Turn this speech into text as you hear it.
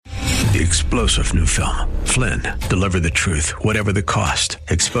The explosive new film, Flynn, deliver the truth, whatever the cost,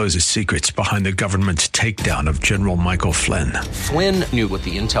 exposes secrets behind the government's takedown of General Michael Flynn. Flynn knew what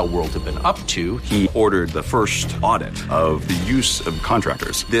the intel world had been up to. He ordered the first audit of the use of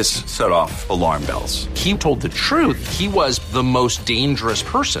contractors. This set off alarm bells. He told the truth. He was the most dangerous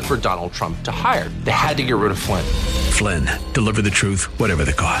person for Donald Trump to hire. They had to get rid of Flynn. Flynn, deliver the truth, whatever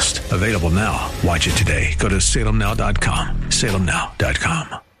the cost. Available now. Watch it today. Go to salemnow.com.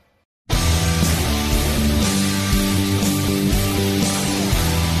 salemnow.com.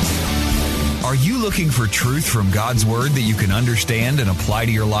 Are you looking for truth from God's Word that you can understand and apply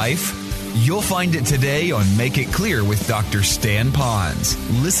to your life? You'll find it today on Make It Clear with Dr. Stan Pons.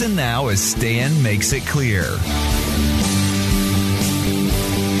 Listen now as Stan makes it clear.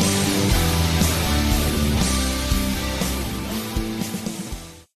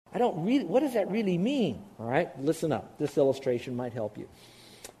 What does that really mean? All right, listen up. This illustration might help you.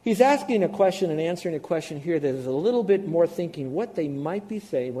 He's asking a question and answering a question here that is a little bit more thinking. What they might be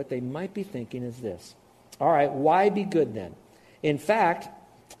saying, what they might be thinking is this. All right, why be good then? In fact,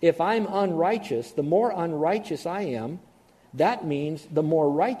 if I'm unrighteous, the more unrighteous I am, that means the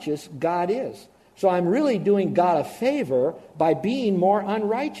more righteous God is. So I'm really doing God a favor by being more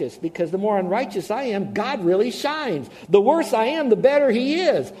unrighteous, because the more unrighteous I am, God really shines. The worse I am, the better He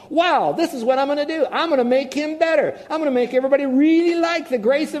is. Wow, this is what I'm going to do. I'm going to make Him better. I'm going to make everybody really like the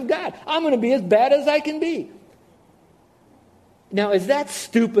grace of God. I'm going to be as bad as I can be. Now, is that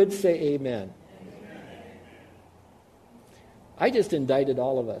stupid? Say amen. I just indicted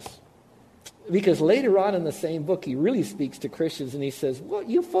all of us. Because later on in the same book, he really speaks to Christians and he says, well,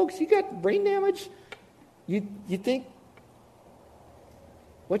 you folks, you got brain damage? You think,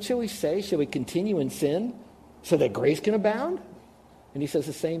 what shall we say? Shall we continue in sin so that grace can abound? And he says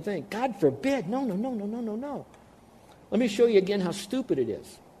the same thing. God forbid. No. Let me show you again how stupid it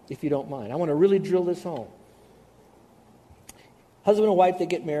is, if you don't mind. I want to really drill this home. Husband and wife, they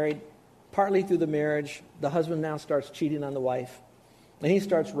get married. Partly through the marriage, the husband now starts cheating on the wife. And he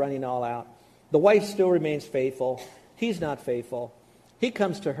starts running all out. The wife still remains faithful. He's not faithful. He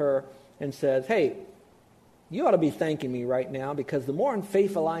comes to her and says, hey, you ought to be thanking me right now, because the more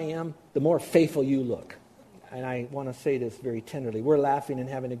unfaithful I am, the more faithful you look. And I want to say this very tenderly. We're laughing and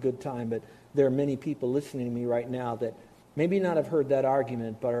having a good time, but there are many people listening to me right now that maybe not have heard that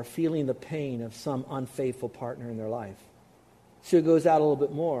argument, but are feeling the pain of some unfaithful partner in their life. So he goes out a little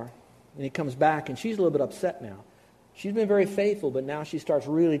bit more, and he comes back, and she's a little bit upset now. She's been very faithful, but now she starts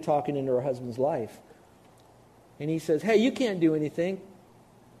really talking into her husband's life. And he says, hey, you can't do anything.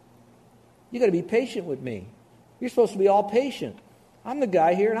 You got to be patient with me. You're supposed to be all patient. I'm the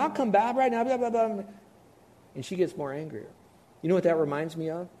guy here, and I'll come back right now. Blah, blah, blah. And she gets more angrier. You know what that reminds me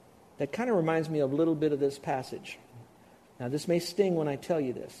of? That kind of reminds me of a little bit of this passage. Now, this may sting when I tell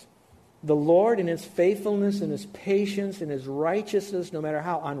you this. The Lord, in His faithfulness and His patience and His righteousness, no matter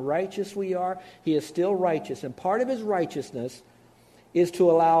how unrighteous we are, He is still righteous. And part of His righteousness is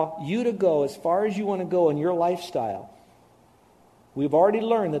to allow you to go as far as you want to go in your lifestyle. We've already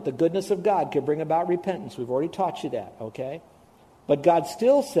learned that the goodness of God can bring about repentance. We've already taught you that, okay? But God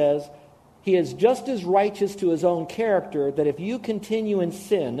still says He is just as righteous to His own character, that if you continue in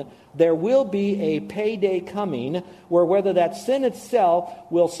sin, there will be a payday coming where whether that sin itself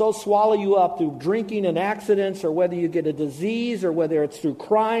will so swallow you up through drinking and accidents, or whether you get a disease, or whether it's through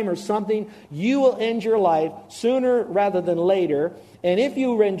crime or something, you will end your life sooner rather than later. And if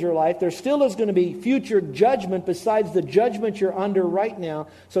you end your life, there still is going to be future judgment besides the judgment you're under right now.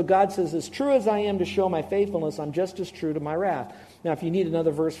 So God says, as true as I am to show my faithfulness, I'm just as true to my wrath. Now, if you need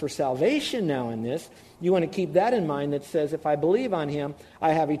another verse for salvation now in this, you want to keep that in mind, that says, if I believe on Him,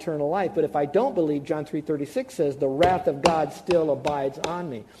 I have eternal life. But if I don't believe, John 3:36 says, the wrath of God still abides on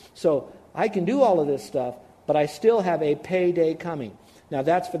me. So I can do all of this stuff, but I still have a payday coming. Now,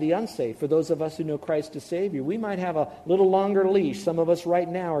 that's for the unsaved. For those of us who know Christ as Savior, we might have a little longer leash. Some of us right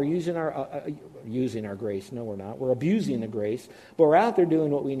now are using our grace. No, we're not. We're abusing the grace. But we're out there doing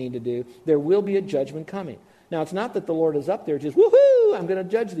what we need to do. There will be a judgment coming. Now, it's not that the Lord is up there just, woohoo, I'm going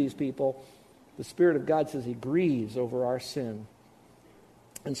to judge these people. The Spirit of God says He grieves over our sin.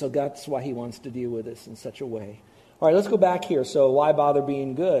 And so that's why He wants to deal with us in such a way. All right, let's go back here. So why bother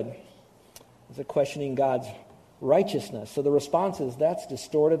being good? It's a questioning God's righteousness. So the response is, that's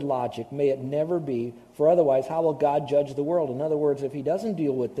distorted logic. May it never be. For otherwise, how will God judge the world? In other words, if He doesn't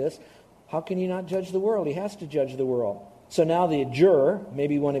deal with this, how can He not judge the world? He has to judge the world. So now the juror,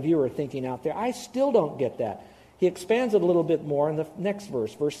 maybe one of you are thinking out there, I still don't get that. He expands it a little bit more in the next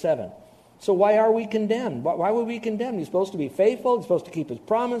verse, verse 7. So why are we condemned? Why would we condemn? He's supposed to be faithful. He's supposed to keep His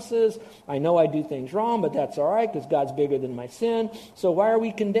promises. I know I do things wrong, but that's all right because God's bigger than my sin. So why are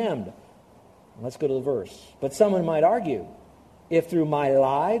we condemned? Let's go to the verse. But someone might argue, if through my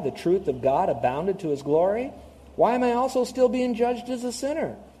lie the truth of God abounded to his glory, why am I also still being judged as a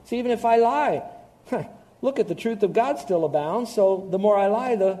sinner? See, even if I lie, look at the truth of God still abounds, so the more I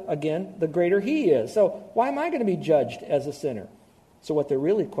lie, the greater he is. So why am I going to be judged as a sinner? So what they're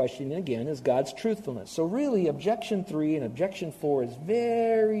really questioning, again, is God's truthfulness. So really, objection 3 and objection 4 is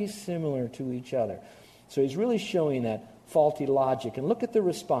very similar to each other. So he's really showing that faulty logic. And look at the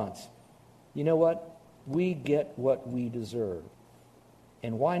response. You know what? We get what we deserve.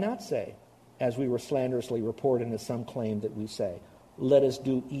 And why not say, as we were slanderously reported, as some claim that we say, let us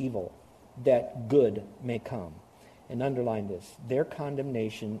do evil, that good may come. And underline this, their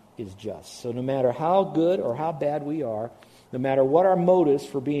condemnation is just. So no matter how good or how bad we are, no matter what our motives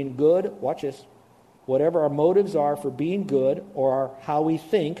for being good, watch this, whatever our motives are for being good or how we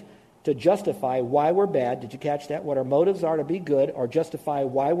think to justify why we're bad, did you catch that? What our motives are to be good or justify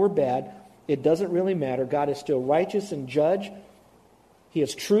why we're bad, it doesn't really matter. God is still righteous and judge. He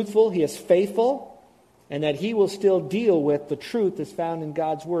is truthful, he is faithful, and that he will still deal with the truth that's found in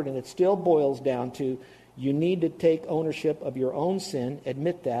God's word. And it still boils down to you need to take ownership of your own sin,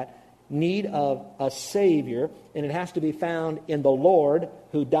 admit that, need of a Savior, and it has to be found in the Lord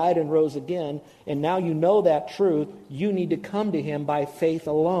who died and rose again. And now you know that truth. You need to come to him by faith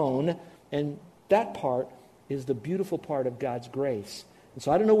alone. And that part is the beautiful part of God's grace. And so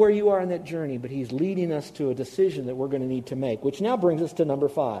I don't know where you are in that journey, but he's leading us to a decision that we're going to need to make, which now brings us to number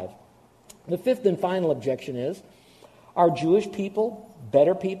 5. The fifth and final objection is, are Jewish people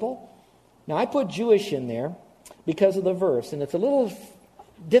better people? Now I put Jewish in there because of the verse, and it's a little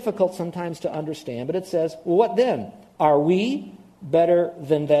difficult sometimes to understand, but it says, well, what then? Are we better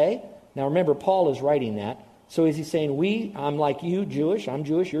than they? Now remember, Paul is writing that. So is he saying we, I'm like you, Jewish, I'm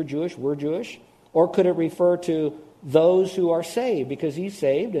Jewish, you're Jewish, we're Jewish? Or could it refer to those who are saved? Because he's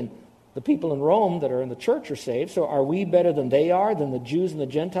saved and the people in Rome that are in the church are saved. So are we better than they are, than the Jews and the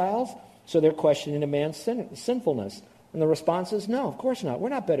Gentiles? So they're questioning a man's sinfulness. And the response is, no, of course not. We're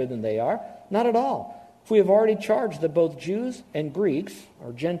not better than they are. Not at all. If we have already charged that both Jews and Greeks,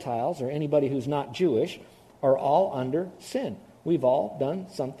 or Gentiles, or anybody who's not Jewish, are all under sin. We've all done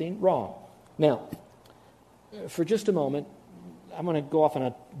something wrong. Now, for just a moment, I'm going to go off on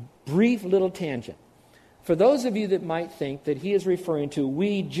a brief little tangent. For those of you that might think that he is referring to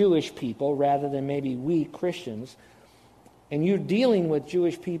we Jewish people rather than maybe we Christians, and you're dealing with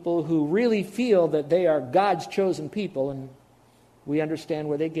Jewish people who really feel that they are God's chosen people, and we understand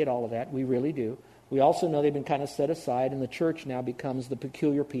where they get all of that. We really do. We also know they've been kind of set aside, and the church now becomes the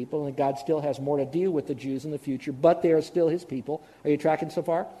peculiar people, and God still has more to deal with the Jews in the future, but they are still his people. Are you tracking so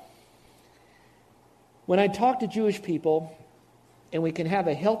far? When I talk to Jewish people, and we can have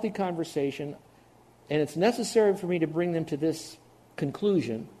a healthy conversation, and it's necessary for me to bring them to this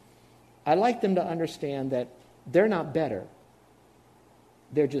conclusion, I like them to understand that they're not better.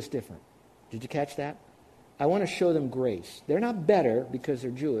 They're just different. Did you catch that? I want to show them grace. They're not better because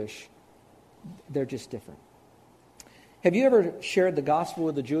they're Jewish. They're just different. Have you ever shared the gospel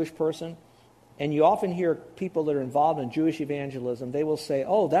with a Jewish person? And you often hear people that are involved in Jewish evangelism, they will say,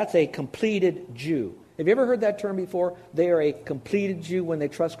 oh, that's a completed Jew. Have you ever heard that term before? They are a completed Jew when they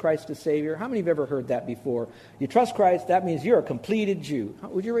trust Christ as Savior. How many of you have ever heard that before? You trust Christ, that means you're a completed Jew.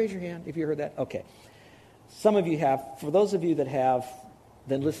 Would you raise your hand if you heard that? Okay. Some of you have. For those of you that have,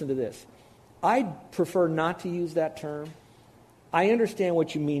 then listen to this. I prefer not to use that term. I understand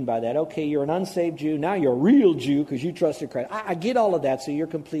what you mean by that. Okay, you're an unsaved Jew. Now you're a real Jew because you trusted Christ. I get all of that, so you're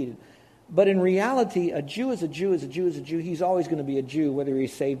completed. But in reality, a Jew is a Jew is a Jew is a Jew. He's always going to be a Jew whether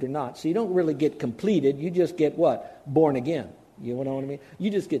he's saved or not. So you don't really get completed. You just get what? Born again. You know what I mean? You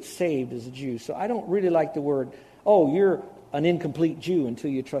just get saved as a Jew. So I don't really like the word, oh, you're an incomplete Jew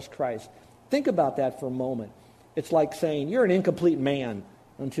until you trust Christ. Think about that for a moment. It's like saying you're an incomplete man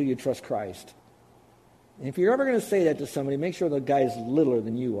until you trust Christ. And if you're ever going to say that to somebody, make sure the guy's littler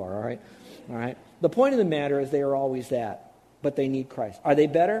than you are, all right? All right? The point of the matter is they are always that, but they need Christ. Are they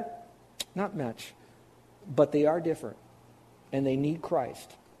better? Not much. But they are different, and they need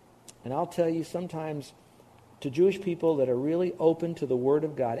Christ. And I'll tell you, sometimes to Jewish people that are really open to the Word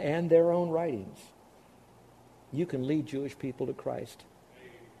of God and their own writings, you can lead Jewish people to Christ.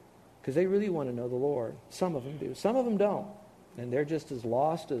 Because they really want to know the Lord. Some of them do. Some of them don't. And they're just as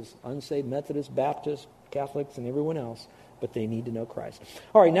lost as unsaved Methodists, Baptists, Catholics, and everyone else. But they need to know Christ.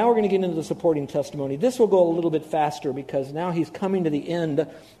 All right, now we're going to get into the supporting testimony. This will go a little bit faster because now he's coming to the end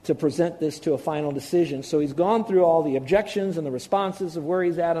to present this to a final decision. So he's gone through all the objections and the responses of where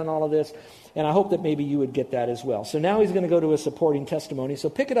he's at on all of this. And I hope that maybe you would get that as well. So now he's going to go to a supporting testimony. So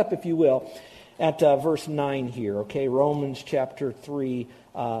pick it up if you will. at verse 9 here, okay? Romans chapter 3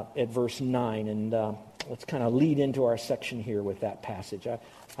 at verse 9. And let's kind of lead into our section here with that passage.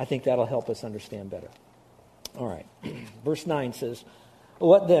 I think that'll help us understand better. All right. Verse 9 says,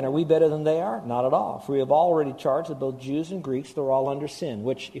 "What then? Are we better than they are? Not at all. For we have already charged that both Jews and Greeks, they're all under sin."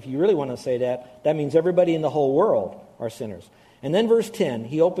 Which, if you really want to say that, that means everybody in the whole world are sinners. And then verse 10,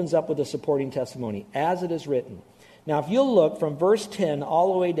 he opens up with a supporting testimony, "As it is written." Now, if you'll look from verse 10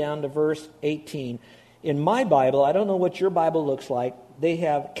 all the way down to verse 18, in my Bible, I don't know what your Bible looks like, they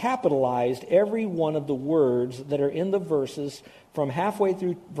have capitalized every one of the words that are in the verses from halfway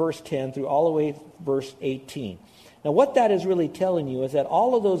through verse 10 through all the way verse 18. Now, what that is really telling you is that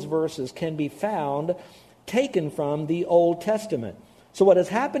all of those verses can be found taken from the Old Testament. So what is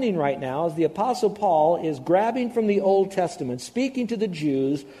happening right now is the Apostle Paul is grabbing from the Old Testament, speaking to the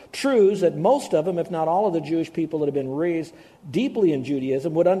Jews, truths that most of them, if not all of the Jewish people that have been raised deeply in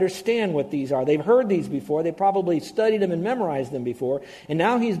Judaism, would understand what these are. They've heard these before. They probably studied them and memorized them before. And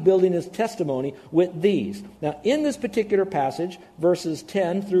now he's building his testimony with these. Now, in this particular passage, verses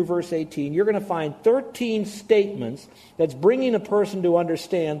 10 through verse 18, you're going to find 13 statements that's bringing a person to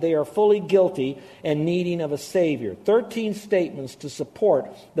understand they are fully guilty and needing of a Savior. 13 statements to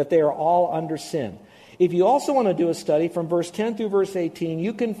support that they are all under sin. If you also want to do a study from verse 10 through verse 18,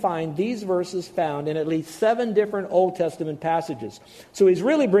 you can find these verses found in at least 7 different Old Testament passages. So he's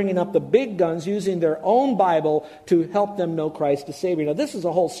really bringing up the big guns using their own Bible to help them know Christ as Savior. Now, this is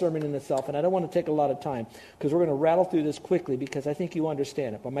a whole sermon in itself, and I don't want to take a lot of time because we're going to rattle through this quickly because I think you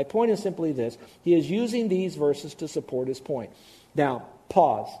understand it. But my point is simply this. He is using these verses to support his point. Now,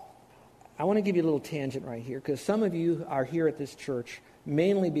 pause. I want to give you a little tangent right here because some of you are here at this church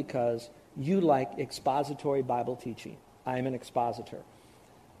mainly because you like expository Bible teaching. I am an expositor.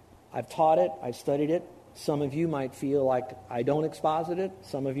 I've taught it. I've studied it. Some of you might feel like I don't exposit it.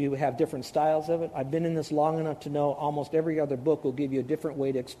 Some of you have different styles of it. I've been in this long enough to know almost every other book will give you a different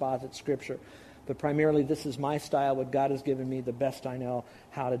way to exposit Scripture. But primarily, this is my style, what God has given me, the best I know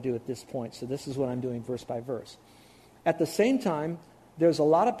how to do at this point. So this is what I'm doing verse by verse. At the same time, there's a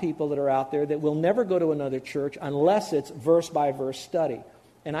lot of people that are out there that will never go to another church unless it's verse by verse study.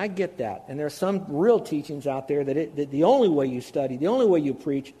 And I get that. And there are some real teachings out there that the only way you study, the only way you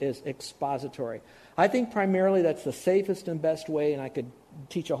preach is expository. I think primarily that's the safest and best way, and I could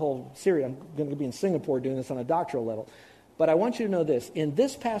teach a whole series. I'm going to be in Singapore doing this on a doctoral level. But I want you to know this. In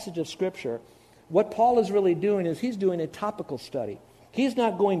this passage of Scripture, what Paul is really doing is he's doing a topical study. He's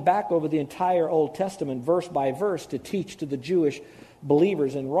not going back over the entire Old Testament verse by verse to teach to the Jewish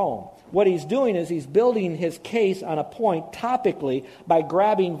believers in Rome. What he's doing is he's building his case on a point topically by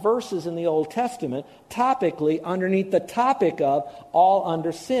grabbing verses in the Old Testament topically underneath the topic of all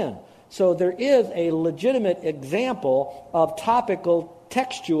under sin. So there is a legitimate example of topical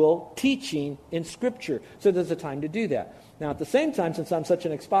textual teaching in Scripture. So there's a time to do that. Now, at the same time, since I'm such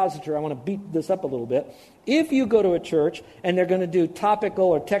an expositor, I want to beat this up a little bit. If you go to a church and they're going to do topical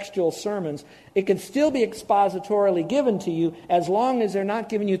or textual sermons, it can still be expositorily given to you as long as they're not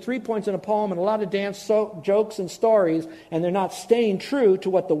giving you 3 points in a poem and a lot of dance jokes and stories, and they're not staying true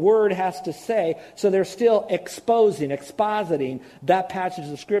to what the Word has to say, so they're still expositing that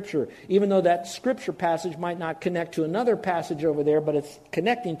passage of Scripture, even though that Scripture passage might not connect to another passage over there, but it's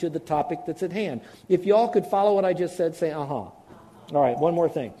connecting to the topic that's at hand. If you all could follow what I just said, say, uh-huh. All right, one more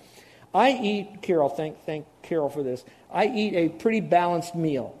thing. I eat, Carol, thank Carol for this. I eat a pretty balanced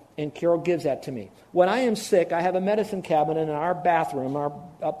meal, and Carol gives that to me. When I am sick, I have a medicine cabinet in our bathroom, our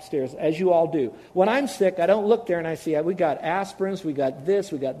upstairs, as you all do. When I'm sick, I don't look there and I see, we got aspirins, we got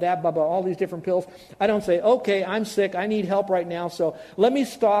this, we got that, blah, blah, all these different pills. I don't say, okay, I'm sick, I need help right now, so let me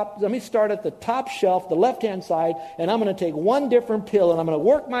start at the top shelf, the left-hand side, and I'm going to take one different pill, and I'm going to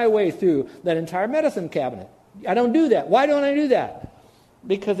work my way through that entire medicine cabinet. I don't do that. Why don't I do that?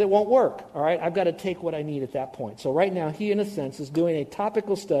 Because it won't work, all right? I've got to take what I need at that point. So right now, he, in a sense, is doing a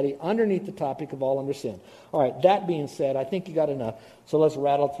topical study underneath the topic of all under sin. All right, that being said, I think you got enough. So let's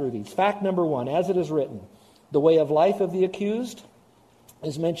rattle through these. Fact number 1, as it is written, the way of life of the accused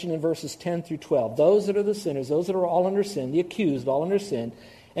is mentioned in verses 10 through 12. Those that are the sinners, those that are all under sin, the accused, all under sin,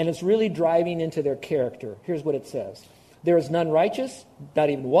 and it's really driving into their character. Here's what it says. There is none righteous,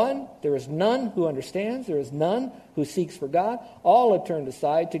 not even one. There is none who understands. There is none who seeks for God. All have turned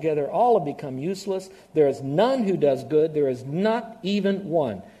aside. Together all have become useless. There is none who does good. There is not even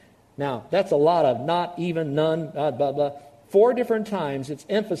one. Now, that's a lot of not even, none, blah, blah, blah. 4 different times it's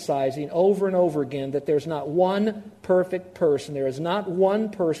emphasizing over and over again that there's not one perfect person. There is not one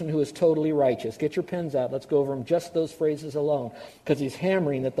person who is totally righteous. Get your pens out. Let's go over them, just those phrases alone. Because he's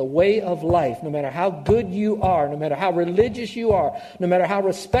hammering that the way of life, no matter how good you are, no matter how religious you are, no matter how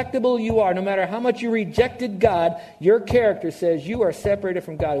respectable you are, no matter how much you rejected God, your character says you are separated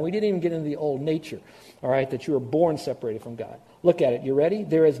from God. And we didn't even get into the old nature, all right, that you were born separated from God. Look at it. You ready?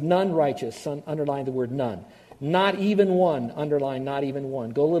 There is none righteous. Underline the word none. Not even one. Underline not even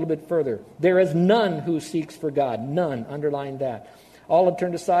one. Go a little bit further. There is none who seeks for God. None. Underline that. All have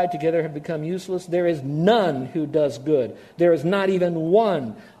turned aside. Together have become useless. There is none who does good. There is not even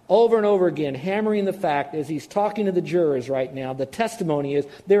one. Over and over again, hammering the fact as he's talking to the jurors right now, the testimony is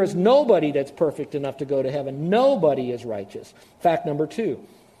there is nobody that's perfect enough to go to heaven. Nobody is righteous. Fact number 2.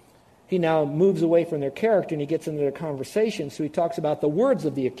 He now moves away from their character and he gets into their conversation. So he talks about the words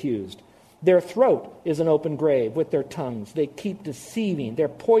of the accused. Their throat is an open grave with their tongues. They keep deceiving. Their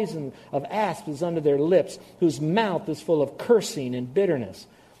poison of asp is under their lips, whose mouth is full of cursing and bitterness.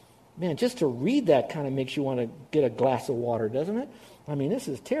 Man, just to read that kind of makes you want to get a glass of water, doesn't it? I mean, this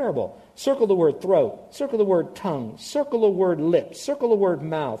is terrible. Circle the word throat. Circle the word tongue. Circle the word lips. Circle the word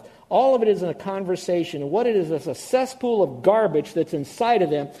mouth. All of it is in a conversation. And what it is a cesspool of garbage that's inside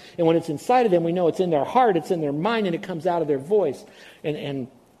of them. And when it's inside of them, we know it's in their heart, it's in their mind, and it comes out of their voice. And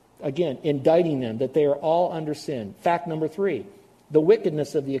again, indicting them that they are all under sin. Fact number 3, the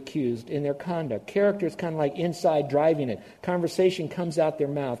wickedness of the accused in their conduct. Character is kind of like inside driving it. Conversation comes out their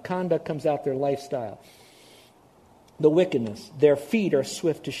mouth. Conduct comes out their lifestyle. The wickedness. Their feet are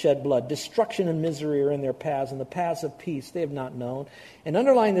swift to shed blood. Destruction and misery are in their paths, and the paths of peace they have not known. And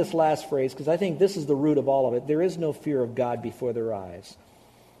underline this last phrase, because I think this is the root of all of it. There is no fear of God before their eyes.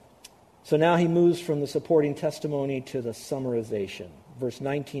 So now he moves from the supporting testimony to the summarization. Verse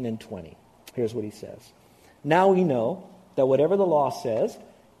 19 and 20. Here's what he says. Now we know that whatever the law says,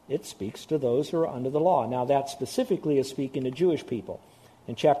 it speaks to those who are under the law. Now that specifically is speaking to Jewish people.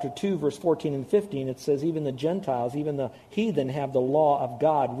 In chapter 2, verse 14 and 15, it says, even the Gentiles, even the heathen have the law of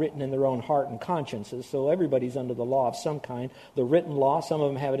God written in their own heart and consciences. So everybody's under the law of some kind. The written law, some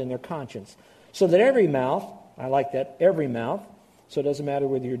of them have it in their conscience. So that every mouth, I like that, every mouth, so it doesn't matter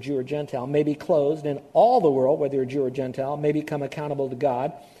whether you're Jew or Gentile, may be closed, and all the world, whether you're Jew or Gentile, may become accountable to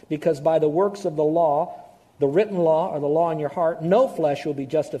God, because by the works of the law, the written law or the law in your heart, no flesh will be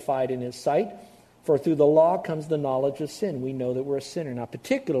justified in his sight, for through the law comes the knowledge of sin. We know that we're a sinner. Now,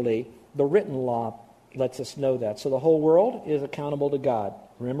 particularly, the written law lets us know that. So the whole world is accountable to God.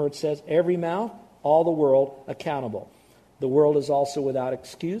 Remember, it says, every mouth, all the world accountable. The world is also without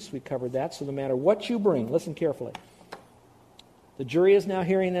excuse. We covered that. So no matter what you bring, listen carefully. The jury is now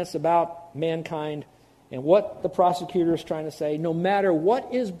hearing this about mankind and what the prosecutor is trying to say. No matter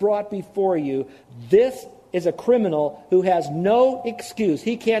what is brought before you, this is a criminal who has no excuse.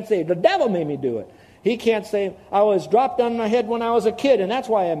 He can't say, the devil made me do it. He can't say, I was dropped on my head when I was a kid and that's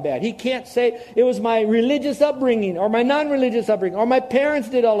why I'm bad. He can't say, it was my religious upbringing or my non-religious upbringing or my parents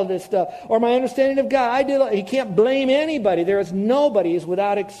did all of this stuff or my understanding of God. He can't blame anybody. There is nobody is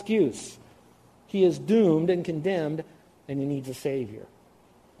without excuse. He is doomed and condemned and he needs a Savior.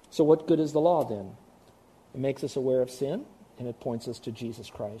 So what good is the law then? It makes us aware of sin and it points us to Jesus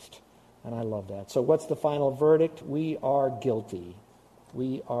Christ. And I love that. So what's the final verdict? We are guilty.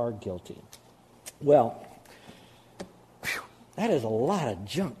 We are guilty. Well, that is a lot of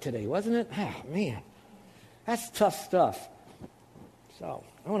junk today, wasn't it? Oh, man. That's tough stuff. So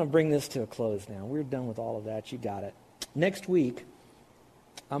I want to bring this to a close now. We're done with all of that. You got it. Next week,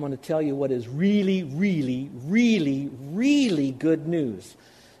 I'm going to tell you what is really, really, really, really good news.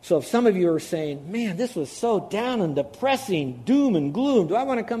 So if some of you are saying, man, this was so down and depressing, doom and gloom, do I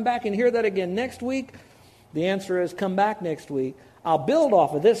want to come back and hear that again next week? The answer is come back next week. I'll build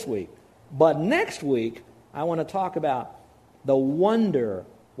off of this week. But next week, I want to talk about the wonder,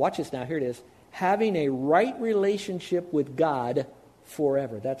 watch this now, here it is, having a right relationship with God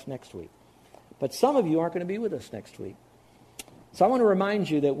forever. That's next week. But some of you aren't going to be with us next week. So I want to remind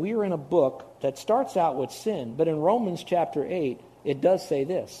you that we are in a book that starts out with sin, but in Romans chapter 8, it does say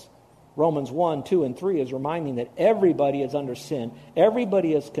this. Romans 1, 2, and 3 is reminding that everybody is under sin.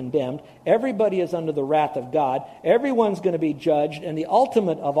 Everybody is condemned. Everybody is under the wrath of God. Everyone's going to be judged. And the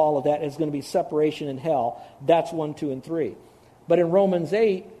ultimate of all of that is going to be separation in hell. That's 1, 2, and 3. But in Romans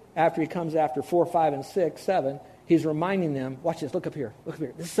 8, after he comes after 4, 5, and 6, 7, he's reminding them, watch this, look up here. Look up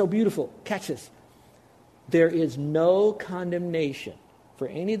here. This is so beautiful. Catch this. There is no condemnation for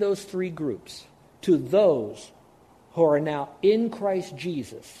any of those three groups to those who are now in Christ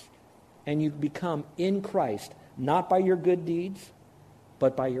Jesus, and you become in Christ, not by your good deeds,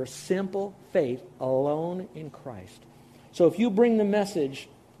 but by your simple faith alone in Christ. So if you bring the message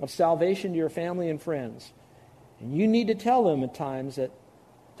of salvation to your family and friends, and you need to tell them at times that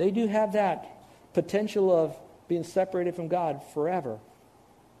they do have that potential of being separated from God forever,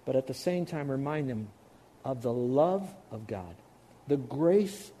 but at the same time remind them of the love of God, the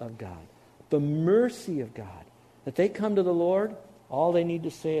grace of God, the mercy of God, that they come to the Lord, all they need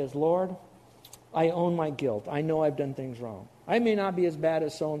to say is, Lord, I own my guilt. I know I've done things wrong. I may not be as bad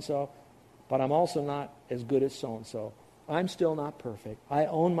as so-and-so, but I'm also not as good as so-and-so. I'm still not perfect. I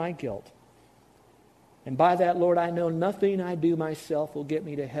own my guilt. And by that, Lord, I know nothing I do myself will get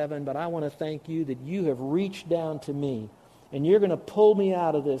me to heaven, but I want to thank you that you have reached down to me, and you're going to pull me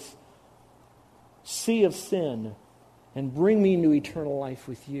out of this sea of sin and bring me into eternal life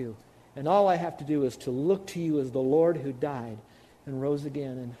with you. And all I have to do is to look to you as the Lord who died and rose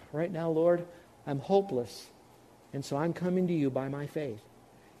again. And right now, Lord, I'm hopeless. And so I'm coming to you by my faith.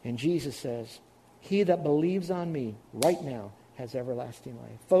 And Jesus says, he that believes on me right now has everlasting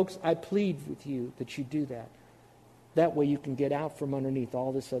life. Folks, I plead with you that you do that. That way you can get out from underneath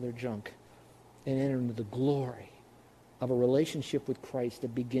all this other junk and enter into the glory of a relationship with Christ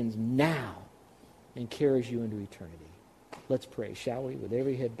that begins now and carries you into eternity. Let's pray, shall we? With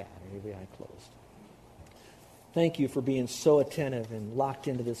every head bowed and every eye closed. Thank you for being so attentive and locked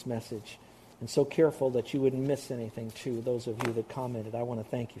into this message and so careful that you wouldn't miss anything too. Those of you that commented, I want to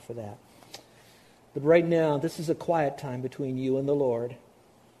thank you for that. But right now, this is a quiet time between you and the Lord.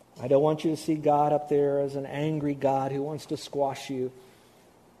 I don't want you to see God up there as an angry God who wants to squash you.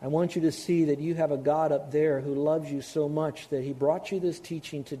 I want you to see that you have a God up there who loves you so much that he brought you this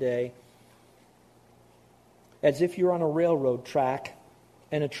teaching today as if you're on a railroad track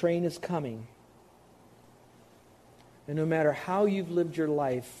and a train is coming. And no matter how you've lived your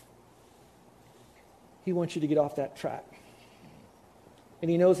life, he wants you to get off that track. And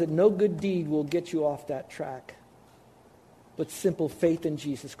he knows that no good deed will get you off that track, but simple faith in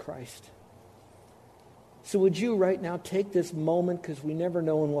Jesus Christ. So would you right now take this moment, because we never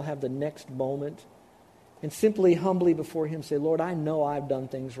know when we'll have the next moment, and simply humbly before him say, Lord, I know I've done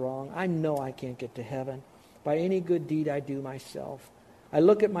things wrong. I know I can't get to heaven by any good deed I do myself. I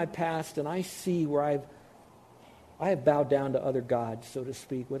look at my past and I see where I have bowed down to other gods, so to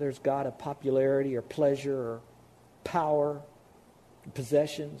speak, whether it's God of popularity or pleasure or power,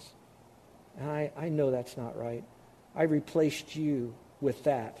 possessions. And I know that's not right. I replaced you with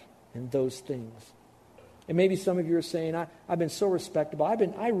that and those things. And maybe some of you are saying, I've been so respectable.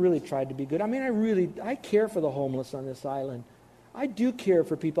 I really tried to be good. I mean, I care for the homeless on this island. I do care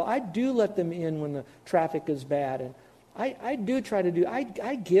for people. I do let them in when the traffic is bad. And I do try to do, I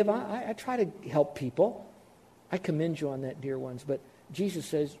give, I try to help people. I commend you on that, dear ones. But Jesus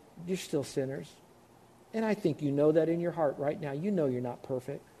says, you're still sinners. And I think you know that in your heart right now. You know you're not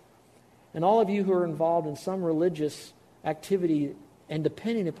perfect. And all of you who are involved in some religious activity and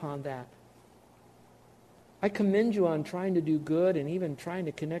depending upon that, I commend you on trying to do good and even trying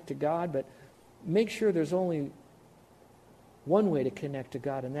to connect to God, but make sure there's only one way to connect to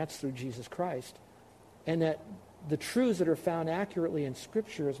God, and that's through Jesus Christ. And that the truths that are found accurately in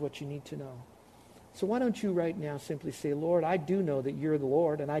Scripture is what you need to know. So why don't you right now simply say, Lord, I do know that you're the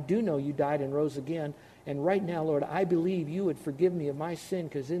Lord, and I do know you died and rose again. And right now, Lord, I believe you would forgive me of my sin,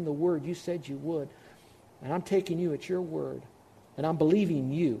 because in the Word you said you would. And I'm taking you at your word. And I'm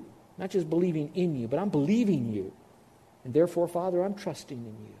believing you. Not just believing in you, but I'm believing you. And therefore, Father, I'm trusting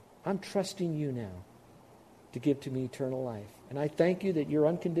in you. I'm trusting you now to give to me eternal life. And I thank you that your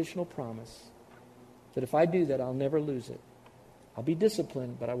unconditional promise, that if I do that, I'll never lose it. I'll be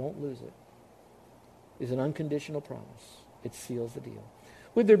disciplined, but I won't lose it, is an unconditional promise. It seals the deal.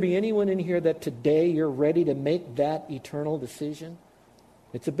 Would there be anyone in here that today you're ready to make that eternal decision?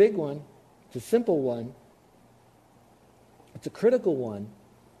 It's a big one. It's a simple one. It's a critical one.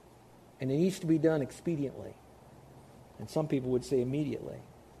 And it needs to be done expediently. And some people would say immediately.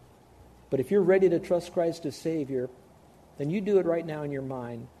 But if you're ready to trust Christ as Savior, then you do it right now in your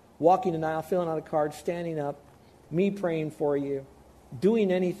mind. Walking an aisle, filling out a card, standing up, me praying for you,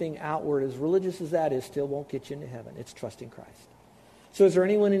 doing anything outward, as religious as that is, still won't get you into heaven. It's trusting Christ. So is there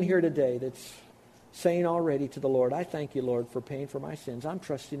anyone in here today that's saying already to the Lord, I thank you, Lord, for paying for my sins. I'm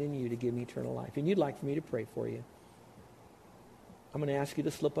trusting in you to give me eternal life. And you'd like for me to pray for you. I'm going to ask you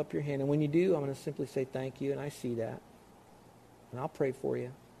to slip up your hand. And when you do, I'm going to simply say thank you, and I see that. And I'll pray for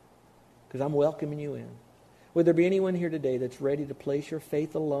you, because I'm welcoming you in. Would there be anyone here today that's ready to place your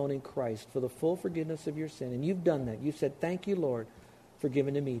faith alone in Christ for the full forgiveness of your sin? And you've done that. You've said, thank you, Lord, for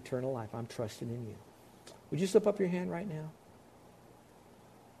giving to me eternal life. I'm trusting in you. Would you slip up your hand right now?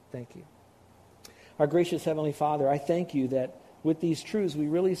 Thank you. Our gracious Heavenly Father, I thank you that with these truths we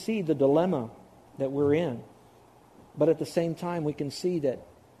really see the dilemma that we're in. But at the same time, we can see that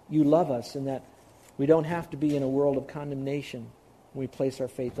you love us and that we don't have to be in a world of condemnation when we place our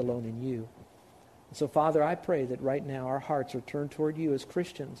faith alone in you. And so, Father, I pray that right now our hearts are turned toward you as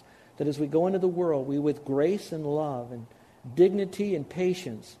Christians, that as we go into the world, we with grace and love and dignity and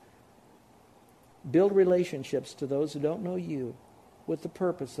patience build relationships to those who don't know you with the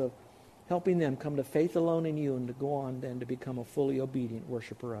purpose of helping them come to faith alone in you and to go on then to become a fully obedient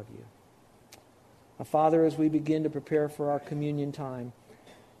worshiper of you. Now, Father, as we begin to prepare for our communion time,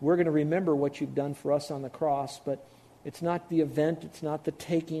 we're going to remember what you've done for us on the cross, but it's not the event, it's not the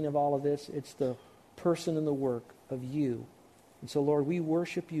taking of all of this, it's the person and the work of you. And so, Lord, we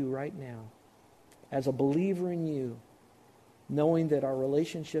worship you right now as a believer in you, knowing that our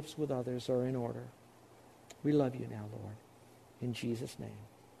relationships with others are in order. We love you now, Lord. In Jesus' name,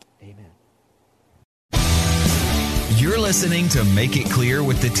 amen. You're listening to Make It Clear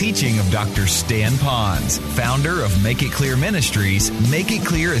with the teaching of Dr. Stan Ponz, founder of Make It Clear Ministries. Make It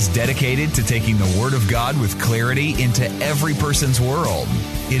Clear is dedicated to taking the Word of God with clarity into every person's world.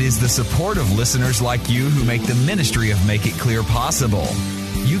 It is the support of listeners like you who make the ministry of Make It Clear possible.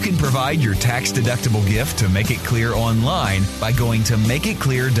 You can provide your tax-deductible gift to Make It Clear online by going to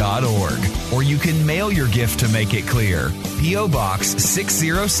makeitclear.org, or you can mail your gift to Make It Clear, P.O. Box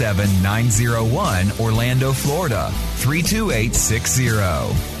 607901, Orlando, Florida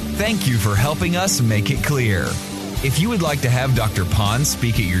 32860. Thank you for helping us make it clear. If you would like to have Dr. Ponz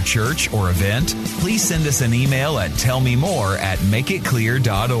speak at your church or event, please send us an email at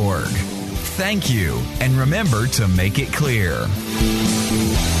tellmemore@makeitclear.org. Thank you, and remember to make it clear.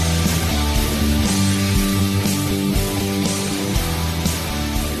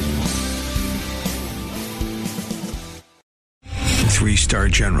 Three-star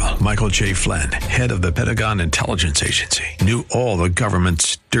General Michael J. Flynn, head of the Pentagon Intelligence Agency, knew all the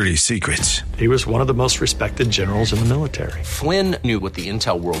government's dirty secrets. He was one of the most respected generals in the military. Flynn knew what the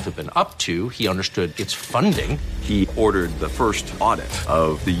intel world had been up to. He understood its funding. He ordered the first audit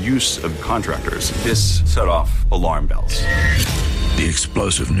of the use of contractors. This set off alarm bells. The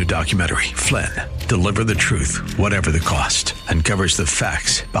explosive new documentary, Flynn, Deliver the Truth, Whatever the Cost, uncovers the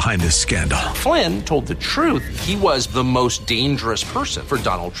facts behind this scandal. Flynn told the truth. He was the most dangerous person for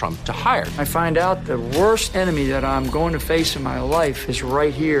Donald Trump to hire. I find out the worst enemy that I'm going to face in my life is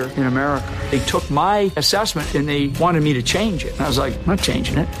right here in America. They took my assessment and they wanted me to change it. And I was like, I'm not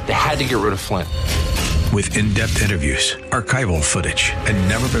changing it. They had to get rid of Flynn. With in-depth interviews, archival footage, and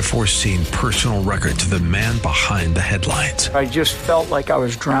never-before-seen personal records of the man behind the headlines. I just felt like I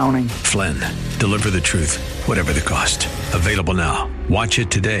was drowning. Flynn, Deliver the Truth, Whatever the Cost. Available now. Watch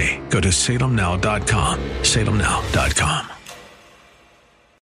it today. Go to salemnow.com. salemnow.com.